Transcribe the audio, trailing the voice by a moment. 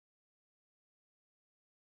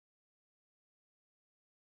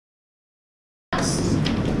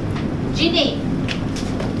Ginny,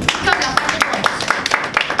 got your 5 points.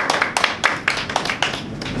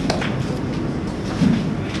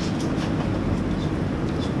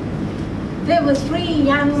 There were 3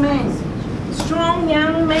 young men, strong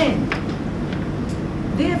young men.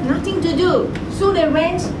 They have nothing to do, so they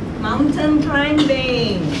went mountain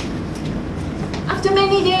climbing. After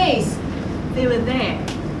many days, they were there,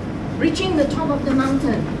 reaching the top of the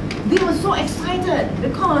mountain. They were so excited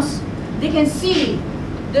because they can see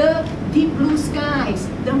the deep blue skies,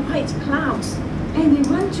 the white clouds, and they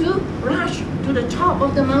want to rush to the top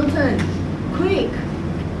of the mountain quick.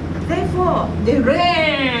 Therefore, they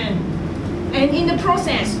ran, and in the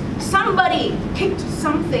process, somebody kicked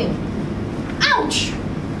something. Ouch!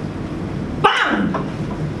 Bam!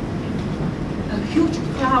 A huge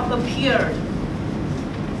cloud appeared.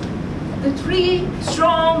 The 3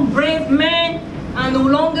 strong, brave men are no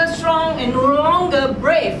longer strong and no longer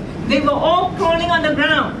brave. They were all crawling on the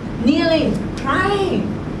ground, kneeling, crying.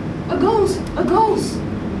 A ghost! A ghost!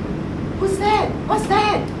 Who's that? What's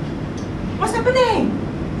that? What's happening?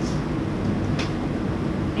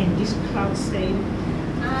 And this cloud said,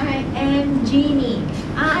 I am Genie.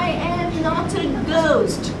 I am not a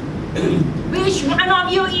ghost. Which one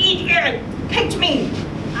of you idiot kicked me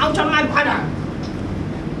out of my body?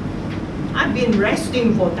 I've been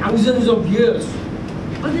resting for thousands of years.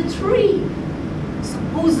 But the 3,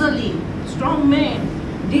 supposedly strong men,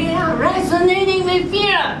 they are resonating with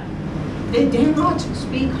fear. They dare not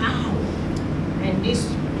speak out. And this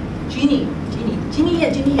Genie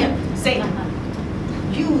here, say,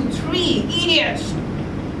 you 3 idiots.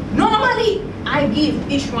 Normally, I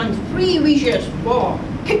give each one 3 wishes for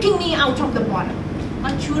kicking me out of the bottle.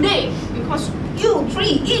 But today, because you 3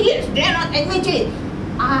 idiots dare not admit it,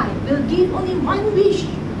 I will give only 1 wish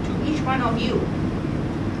to each one of you.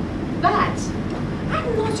 But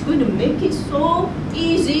I'm not going to make it so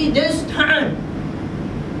easy this time.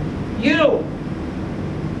 You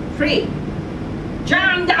 3,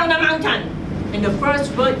 jump down the mountain, and the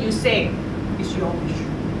first word you say is your wish.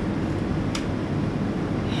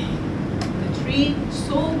 The 3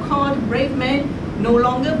 so-called brave men, no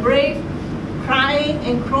longer brave, crying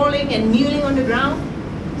and crawling and kneeling on the ground.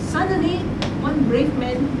 Suddenly, one brave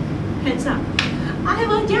man hands up. I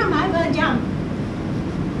will jump, I will jump.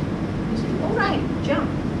 He said, all right, jump.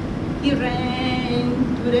 He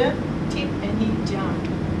ran to the tip and he jumped.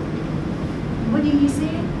 What did he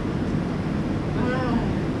say?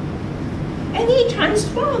 And he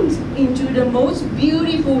transforms into the most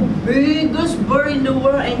beautiful, biggest bird in the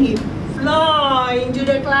world, and he flies into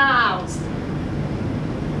the clouds.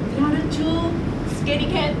 The other 2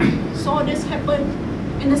 scaredy cat saw this happen,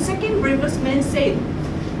 and the second bravest man said,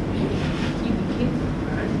 he became a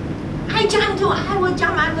bird. I jump too, I will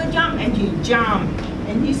jump, and he jumped.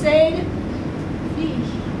 And he said,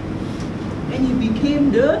 fish. And he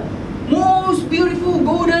became the most beautiful,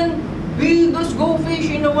 golden, biggest goldfish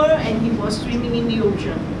in the world, and he was swimming in the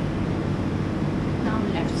ocean. Now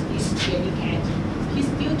left this scaredy cat. He's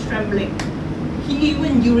still trembling. He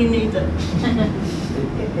even urinated.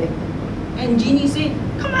 And Genie said,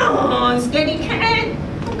 come on, scaredy cat.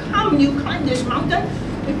 How come you climb this mountain?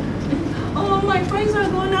 Oh, my friends are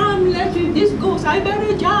gone. I'm left with this ghost. I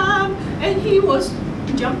better jump. And he was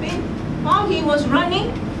jumping. While he was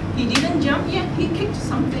running, he didn't jump yet. He kicked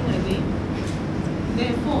something again.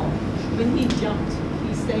 Therefore, when he jumped,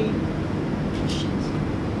 he said, shit.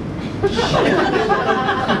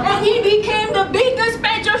 And he became the biggest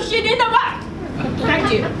batch of shit in the world.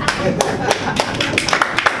 Thank you.